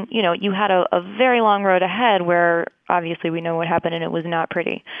 And then, you had a very long road ahead where obviously we know what happened and it was not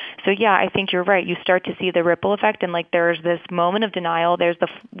pretty. So yeah, I think you're right. You start to see the ripple effect, and there's this moment of denial. There's the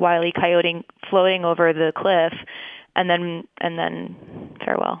Wile E. Coyote floating over the cliff, and then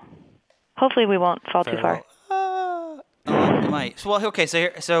farewell. Hopefully we won't fall too far. It might. Well, okay.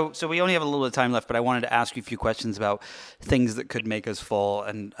 So we only have a little bit of time left, but I wanted to ask you a few questions about things that could make us full,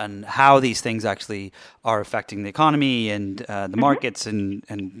 and how these things actually are affecting the economy and the markets,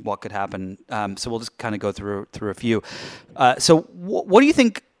 and what could happen. So we'll just kind of go through a few. So what do you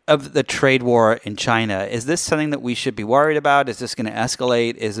think of the trade war in China? Is this something that we should be worried about? Is this going to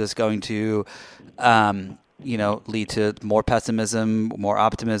escalate? Is this going to lead to more pessimism, more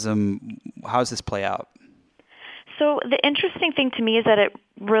optimism? How does this play out? So the interesting thing to me is that it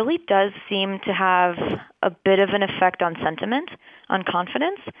really does seem to have a bit of an effect on sentiment, on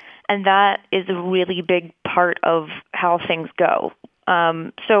confidence, and that is a really big part of how things go.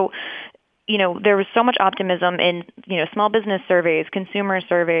 There was so much optimism in, small business surveys, consumer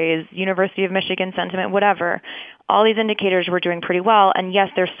surveys, University of Michigan sentiment, whatever. All these indicators were doing pretty well. And yes,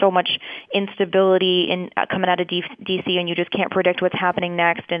 there's so much instability coming out of DC, and you just can't predict what's happening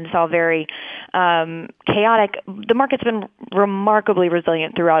next, and it's all very chaotic. The market's been remarkably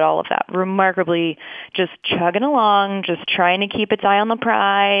resilient throughout all of that, remarkably just chugging along, just trying to keep its eye on the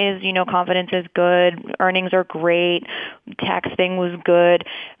prize. Confidence is good. Earnings are great. Tax thing was good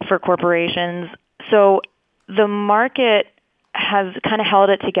for corporations. So the market has kind of held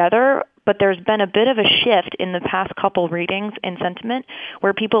it together, but there's been a bit of a shift in the past couple readings in sentiment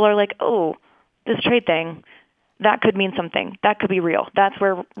where people are like, oh, this trade thing, that could mean something. That could be real. That's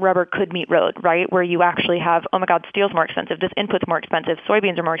where rubber could meet road, right? Where you actually have, oh my God, steel's more expensive, this input's more expensive,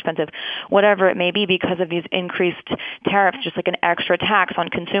 soybeans are more expensive, whatever it may be because of these increased tariffs, just like an extra tax on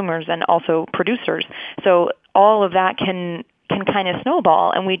consumers and also producers. So all of that can kind of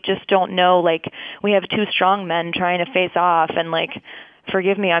snowball, and we just don't know, we have two strong men trying to face off, and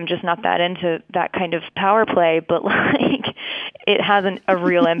forgive me, I'm just not that into that kind of power play, but it has a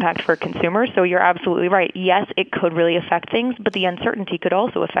real impact for consumers. So you're absolutely right. Yes, it could really affect things, but the uncertainty could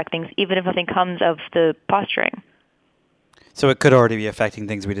also affect things, even if nothing comes of the posturing. So it could already be affecting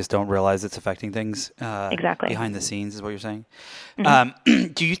things. We just don't realize it's affecting things. Exactly. Behind the scenes is what you're saying. Mm-hmm.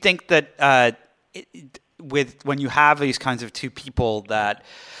 Do you think that when you have these kinds of two people that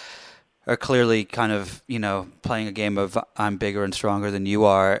are clearly kind of, playing a game of I'm bigger and stronger than you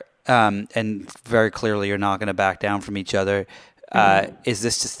are, and very clearly you're not going to back down from each other, is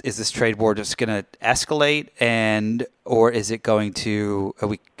this trade war just going to escalate, or is it going to?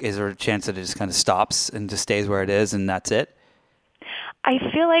 Is there a chance that it just kind of stops and just stays where it is and that's it? I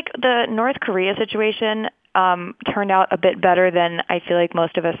feel like the North Korea situation turned out a bit better than I feel like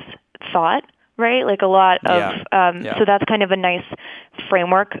most of us thought. Right? A lot of, so that's kind of a nice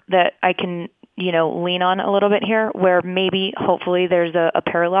framework that I can, lean on a little bit here, where maybe, hopefully, there's a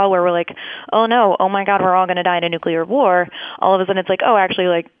parallel where we're like, oh no, oh my God, we're all going to die in a nuclear war. All of a sudden it's like, oh,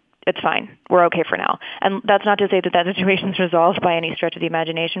 actually, it's fine. We're okay for now. And that's not to say that situation's resolved by any stretch of the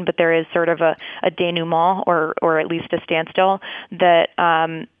imagination, but there is sort of a denouement or at least a standstill that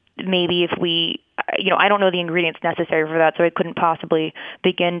maybe if we, I don't know the ingredients necessary for that, so I couldn't possibly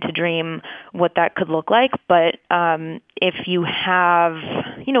begin to dream what that could look like. But if you have,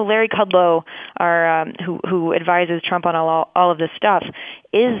 Larry Kudlow, who advises Trump on all of this stuff,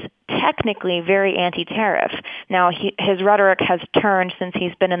 is technically very anti-tariff. Now, his rhetoric has turned since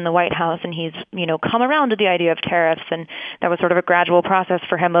he's been in the White House, and he's, come around to the idea of tariffs, and that was sort of a gradual process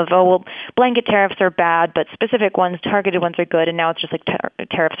for him of, blanket tariffs are bad, but specific ones, targeted ones are good, and now it's just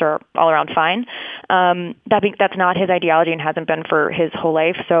tariffs are all around fine. That's not his ideology and hasn't been for his whole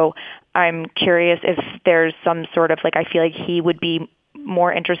life, so I'm curious if there's some sort of, I feel like he would be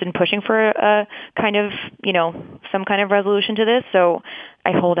more interested in pushing for a kind of, some kind of resolution to this. So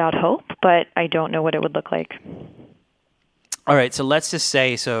I hold out hope, but I don't know what it would look like. All right. So let's just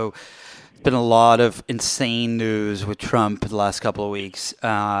say, there's been a lot of insane news with Trump the last couple of weeks.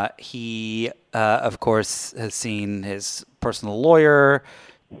 He, of course, has seen his personal lawyer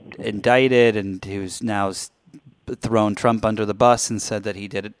indicted, and who's now thrown Trump under the bus and said that he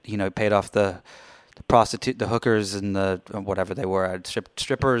did it, paid off the the hookers and the whatever they were,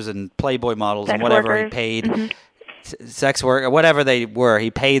 strippers and Playboy models sex and whatever workers. He paid, sex work, whatever they were,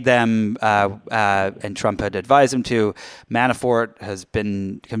 he paid them, and Trump had advised him to. Manafort has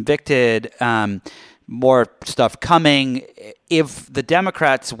been convicted. More stuff coming. If the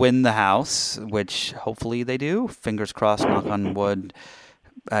Democrats win the House, which hopefully they do, fingers crossed, knock on wood,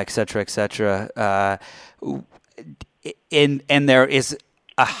 et cetera, and there is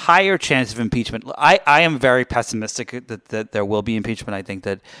a higher chance of impeachment. I am very pessimistic that there will be impeachment. I think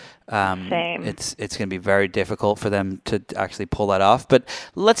that it's going to be very difficult for them to actually pull that off. But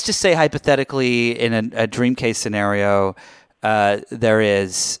let's just say hypothetically, in a dream case scenario, there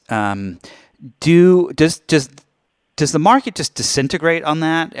is does does the market just disintegrate on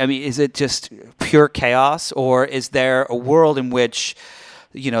that? I mean, is it just pure chaos, or is there a world in which,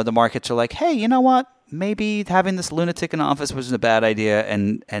 the markets are like, hey, you know what? Maybe having this lunatic in office wasn't a bad idea,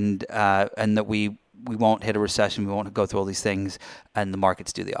 and that we won't hit a recession, we won't go through all these things, and the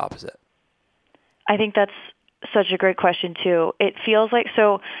markets do the opposite? I think that's such a great question, too. It feels like,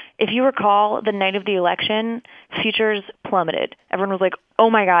 so if you recall, the night of the election, futures plummeted. Everyone was like,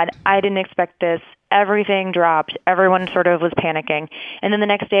 oh my God, I didn't expect this. Everything dropped. Everyone sort of was panicking. And then the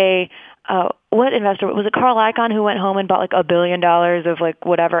next day, what investor, was it Carl Icahn who went home and bought like $1 billion of like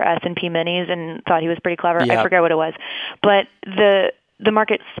whatever S&P minis and thought he was pretty clever? Yep. I forget what it was. But the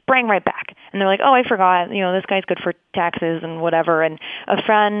market sprang right back. And they're like, oh, I forgot, this guy's good for taxes and whatever. And a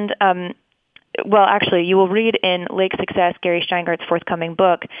friend, well, actually, you will read in Lake Success, Gary Steingart's forthcoming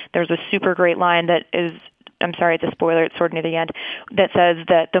book, there's a super great line that is, I'm sorry, it's a spoiler, it's sort of near the end, that says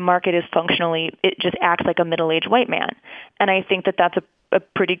that the market is functionally, it just acts like a middle-aged white man. And I think that that's a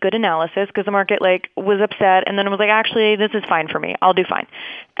pretty good analysis, because the market was upset and then it was like, actually, this is fine for me. I'll do fine.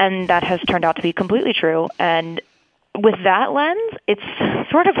 And that has turned out to be completely true. And with that lens, it's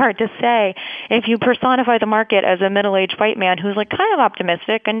sort of hard to say if you personify the market as a middle-aged white man who's kind of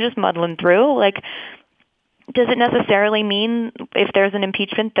optimistic and just muddling through, does it necessarily mean if there's an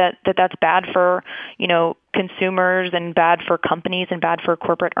impeachment that's bad for, consumers and bad for companies and bad for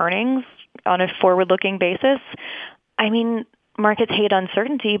corporate earnings on a forward-looking basis? I mean, markets hate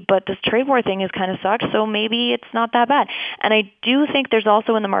uncertainty, but this trade war thing is kind of sucks, so maybe it's not that bad. And I do think there's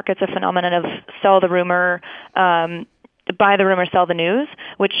also in the markets a phenomenon of sell the rumor, buy the rumor, sell the news,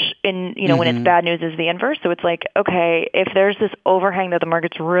 which when it's bad news is the inverse. So it's like, okay, if there's this overhang that the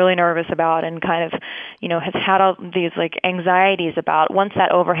market's really nervous about and kind of, has had all these anxieties about, once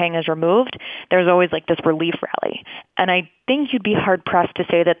that overhang is removed, there's always this relief rally. And I think you'd be hard pressed to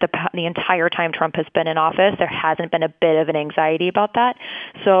say that the entire time Trump has been in office, there hasn't been a bit of an anxiety about that.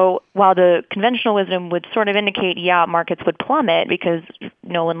 So while the conventional wisdom would sort of indicate, yeah, markets would plummet because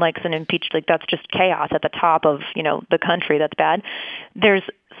no one likes an impeached, that's just chaos at the top of, the country, that's bad. There's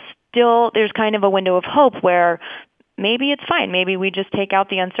kind of a window of hope where maybe it's fine. Maybe we just take out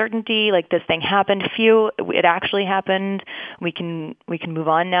the uncertainty. This thing happened. It actually happened. We can move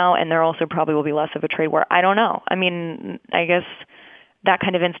on now. And there also probably will be less of a trade war. I don't know. I mean, I guess that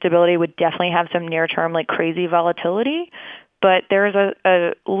kind of instability would definitely have some near-term, crazy volatility. But there's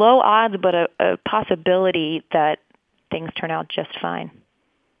a low odds, but a possibility that things turn out just fine.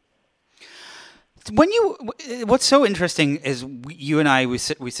 What's so interesting is you and I, we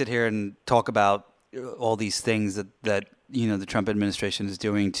sit here and talk about all these things that the Trump administration is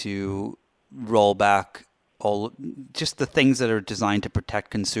doing to roll back just the things that are designed to protect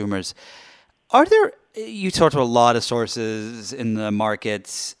consumers. You talked to a lot of sources in the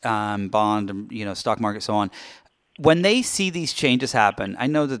markets, bond, stock market, so on. When they see these changes happen, I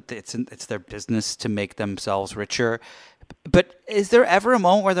know that it's their business to make themselves richer. But is there ever a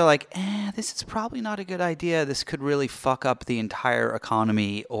moment where they're like, this is probably not a good idea. This could really fuck up the entire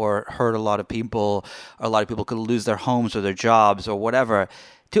economy or hurt a lot of people, or a lot of people could lose their homes or their jobs or whatever.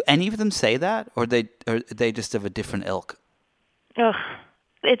 Do any of them say that, or are they just of a different ilk? Ugh.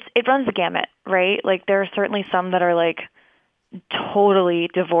 It runs the gamut, right? There are certainly some that are totally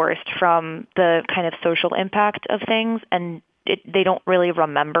divorced from the kind of social impact of things, and they don't really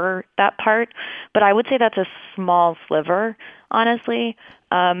remember that part. But I would say that's a small sliver, honestly.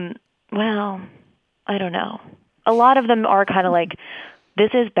 Well, I don't know. A lot of them are kind of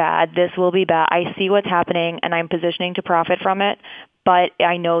this is bad, this will be bad. I see what's happening, and I'm positioning to profit from it. But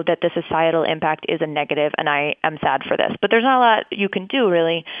I know that the societal impact is a negative, and I am sad for this. But there's not a lot you can do,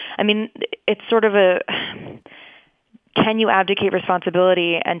 really. I mean, it's sort of can you abdicate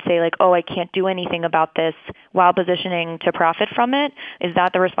responsibility and say oh, I can't do anything about this while positioning to profit from it? Is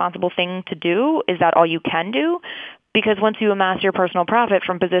that the responsible thing to do? Is that all you can do? Because once you amass your personal profit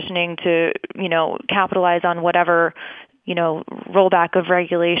from positioning to, capitalize on whatever, rollback of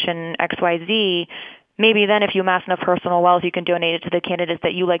regulation XYZ, maybe then if you amass enough personal wealth, you can donate it to the candidates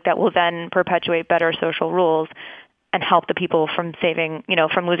that you like that will then perpetuate better social rules and help the people from saving,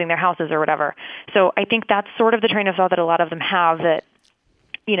 from losing their houses or whatever. So I think that's sort of the train of thought that a lot of them have, that,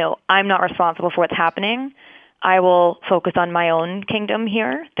 I'm not responsible for what's happening. I will focus on my own kingdom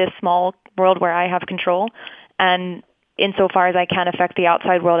here, this small world where I have control. And insofar as I can affect the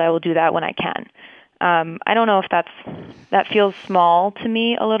outside world, I will do that when I can. I don't know if that feels small to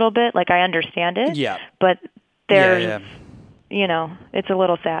me a little bit. I understand it. Yeah. But there's, it's a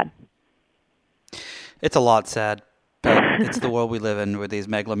little sad. It's a lot sad. But it's the world we live in with these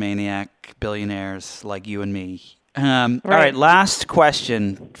megalomaniac billionaires like you and me. Right. All right, last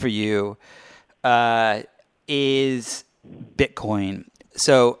question for you. is Bitcoin.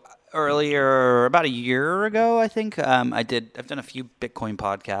 So earlier, about a year ago, I think, I've done a few Bitcoin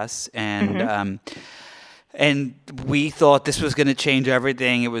podcasts, and we thought this was going to change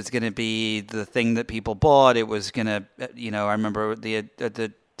everything. It was going to be the thing that people bought. It was going to, I remember at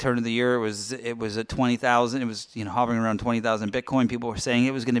the turn of the year, it was at 20,000. It was, hovering around 20,000 Bitcoin. People were saying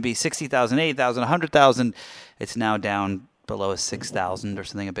it was going to be 60,000, 80,000, 100,000. It's now down below 6,000 or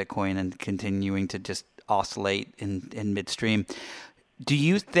something a Bitcoin and continuing to just oscillate in midstream. Do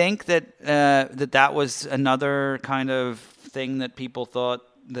you think that that was another kind of thing that people thought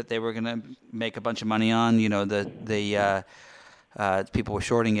that they were going to make a bunch of money on? The people were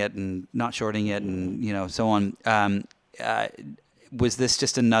shorting it and not shorting it, and so on. Was this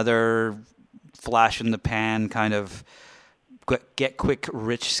just another flash in the pan kind of get quick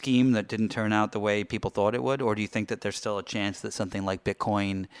rich scheme that didn't turn out the way people thought it would? Or do you think that there's still a chance that something like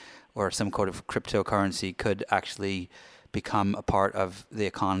Bitcoin or some kind of cryptocurrency could actually become a part of the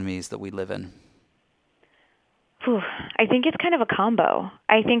economies that we live in? I think it's kind of a combo.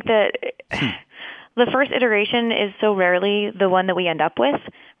 I think that the first iteration is so rarely the one that we end up with,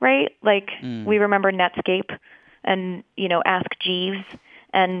 right? Like we remember Netscape and, Ask Jeeves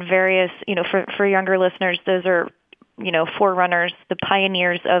and various, for younger listeners, those are, forerunners, the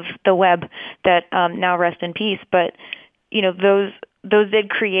pioneers of the web that now rest in peace. But, those did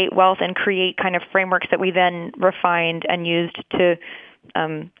create wealth and create kind of frameworks that we then refined and used to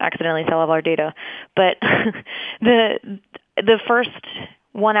accidentally sell all our data. But the first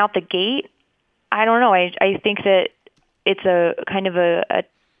one out the gate, I don't know. I think that it's a kind of a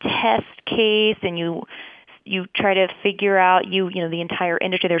test case, and you try to figure out the entire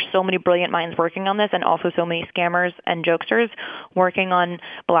industry. There's so many brilliant minds working on this, and also so many scammers and jokesters working on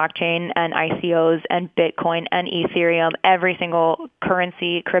blockchain and ICOs and Bitcoin and Ethereum, every single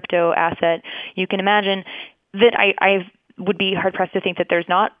currency, crypto asset you can imagine. That I would be hard pressed to think that there's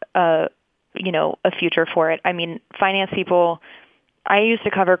not a future for it. I mean, finance people. I used to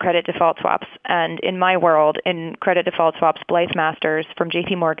cover credit default swaps, and in my world, in credit default swaps, Blythe Masters from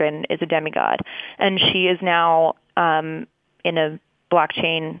JP Morgan is a demigod, and she is now in a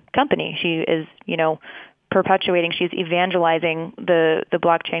blockchain company. She is, perpetuating, she's evangelizing the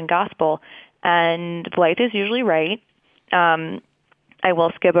blockchain gospel, and Blythe is usually right. I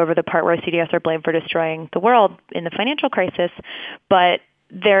will skip over the part where CDS are blamed for destroying the world in the financial crisis, but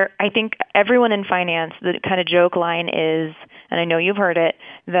I think everyone in finance, the kind of joke line is, and I know you've heard it,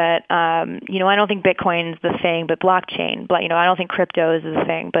 that, I don't think Bitcoin's the thing, but blockchain. I don't think crypto is the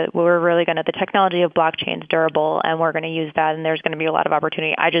thing, but we're really the technology of blockchain is durable, and we're going to use that, and there's going to be a lot of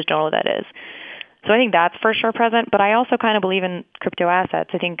opportunity. I just don't know what that is. So I think that's for sure present, but I also kind of believe in crypto assets.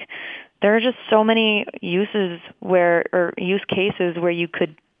 I think there are just so many use cases where you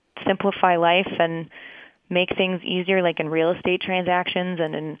could simplify life and make things easier, like in real estate transactions,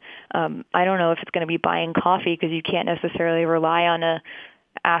 and in I don't know if it's going to be buying coffee, because you can't necessarily rely on a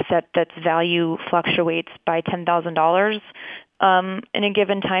asset that's value fluctuates by $10,000 in a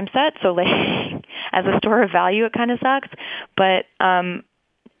given time set. So like as a store of value, it kind of sucks, but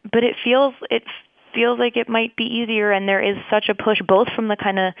it feels like it might be easier, and there is such a push both from the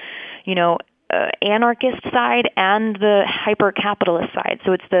kind of anarchist side and the hyper-capitalist side.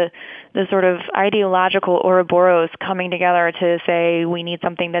 So it's the sort of ideological Ouroboros coming together to say we need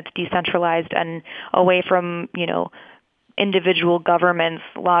something that's decentralized and away from, individual governments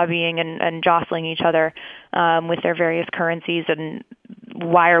lobbying and jostling each other with their various currencies, and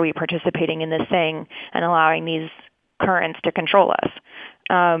why are we participating in this thing and allowing these currents to control us.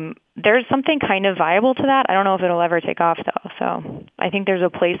 There's something kind of viable to that. I don't know if it'll ever take off, though. So I think there's a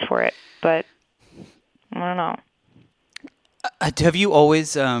place for it, but I don't know. Have you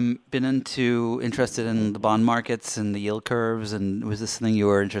always been interested in the bond markets and the yield curves? And was this something you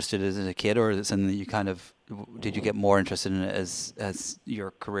were interested in as a kid, or is it something that you did you get more interested in it as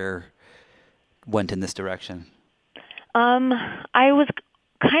your career went in this direction? I was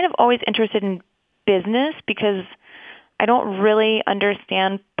kind of always interested in business, because I don't really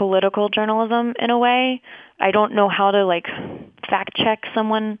understand political journalism in a way. I don't know how to fact check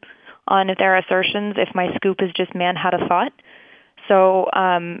someone on their assertions if my scoop is just man had a thought. So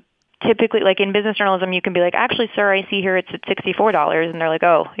typically, in business journalism, you can be like, actually, sir, I see here it's at $64, and they're like,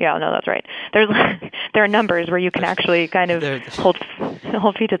 oh, yeah, no, that's right. There are numbers where you can actually kind of hold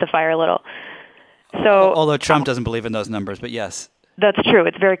feet to the fire a little. So although Trump doesn't believe in those numbers, but yes. That's true.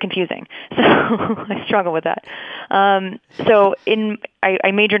 It's very confusing. So I struggle with that. So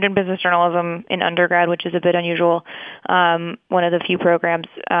I majored in business journalism in undergrad, which is a bit unusual, one of the few programs,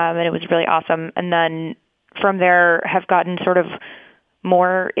 and it was really awesome. And then from there have gotten sort of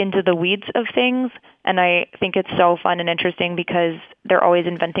more into the weeds of things. And I think it's so fun and interesting because they're always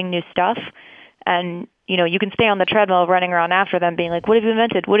inventing new stuff. And, you can stay on the treadmill running around after them being like, what have you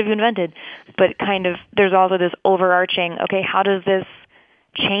invented? What have you invented? But kind of there's also this overarching, okay, how does this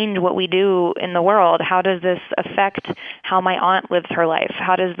change what we do in the world? How does this affect how my aunt lives her life?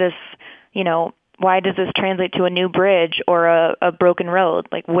 How does this, why does this translate to a new bridge or a broken road?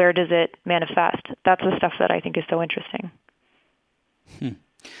 Like, where does it manifest? That's the stuff that I think is so interesting.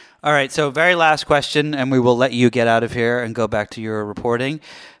 All right, so very last question, and we will let you get out of here and go back to your reporting.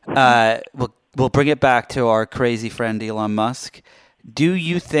 We'll bring it back to our crazy friend Elon Musk. Do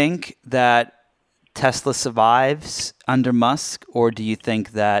you think that Tesla survives under Musk, or do you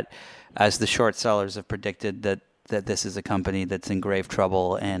think that, as the short sellers have predicted, that this is a company that's in grave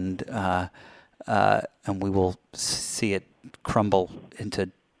trouble and we will see it crumble into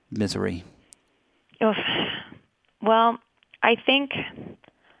misery? Well, I think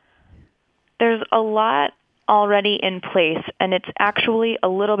there's a lot already in place, and it's actually a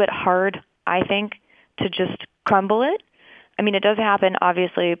little bit hard, I think, to just crumble it. I mean, it does happen,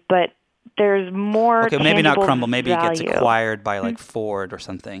 obviously, but there's more Okay, maybe not crumble. Maybe value. It gets acquired by like Ford or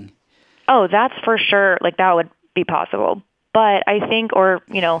something. Oh, that's for sure. Like, that would be possible. But I think, or,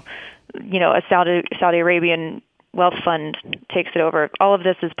 a Saudi Arabian wealth fund takes it over. All of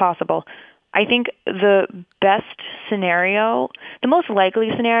this is possible. I think the best scenario, the most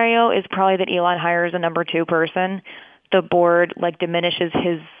likely scenario, is probably that Elon hires a number 2 person. The board diminishes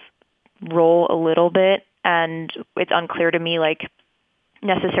his role a little bit, and it's unclear to me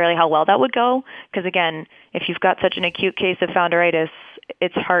necessarily how well that would go. Because again, if you've got such an acute case of founderitis,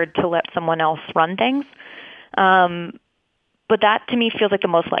 it's hard to let someone else run things. But that to me feels like the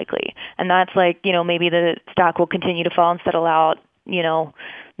most likely, and that's maybe the stock will continue to fall and settle out,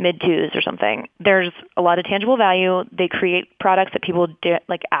 mid-2s or something. There's a lot of tangible value. They create products that people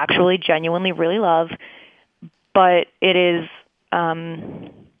actually genuinely really love, but it is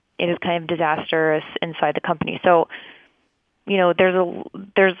kind of disastrous inside the company. So,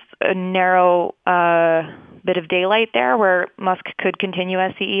 there's a narrow bit of daylight there where Musk could continue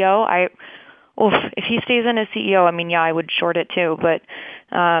as CEO. If he stays in as CEO, I would short it too. But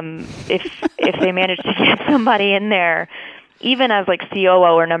if they manage to get somebody in there, even as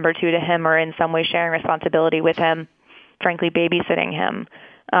COO or number 2 to him, or in some way sharing responsibility with him, frankly babysitting him,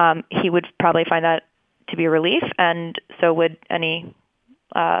 he would probably find that to be a relief, and so would any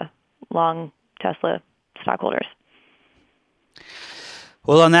long Tesla stockholders.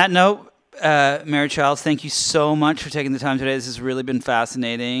 Well, on that note, Mary Childs, thank you so much for taking the time today. This has really been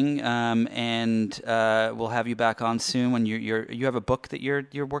fascinating, and we'll have you back on soon. When you have a book that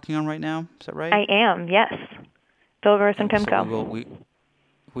you're working on right now, is that right? I am, yes. Bilderberg and Pimco. So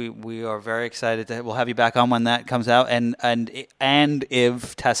we are very excited we'll have you back on when that comes out, and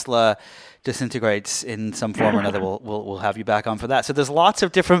if Tesla disintegrates in some form or another, we'll have you back on for that. So there's lots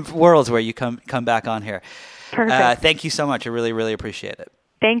of different worlds where you come back on here. Perfect. Thank you so much. I really, really appreciate it.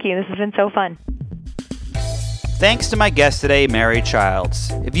 Thank you. This has been so fun. Thanks to my guest today, Mary Childs.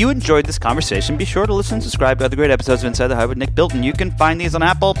 If you enjoyed this conversation, be sure to listen and subscribe to other great episodes of Inside the Hive with Nick Bilton. You can find these on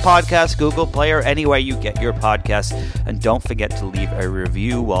Apple Podcasts, Google Play, or anywhere you get your podcasts. And don't forget to leave a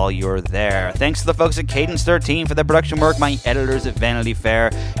review while you're there. Thanks to the folks at Cadence 13 for their production work, my editors at Vanity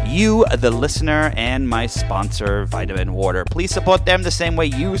Fair, you, the listener, and my sponsor, Vitamin Water. Please support them the same way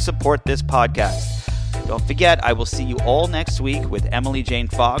you support this podcast. Don't forget, I will see you all next week with Emily Jane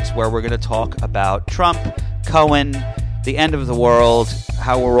Fox, where we're going to talk about Trump, Cohen, the end of the world,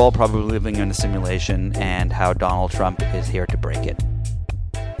 how we're all probably living in a simulation, and how Donald Trump is here to break it.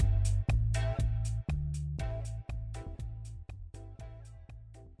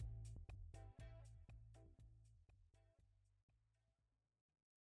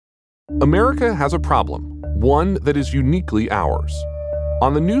 America has a problem, one that is uniquely ours.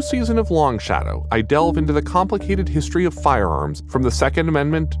 On the new season of Long Shadow, I delve into the complicated history of firearms from the Second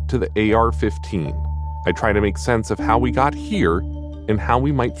Amendment to the AR-15. I try to make sense of how we got here and how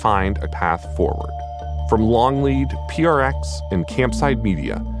we might find a path forward. From Longlead, PRX, and Campside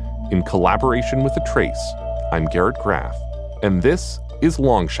Media, in collaboration with The Trace, I'm Garrett Graff, and this is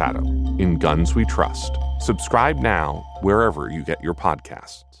Long Shadow, in Guns We Trust. Subscribe now wherever you get your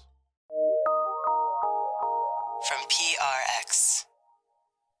podcasts.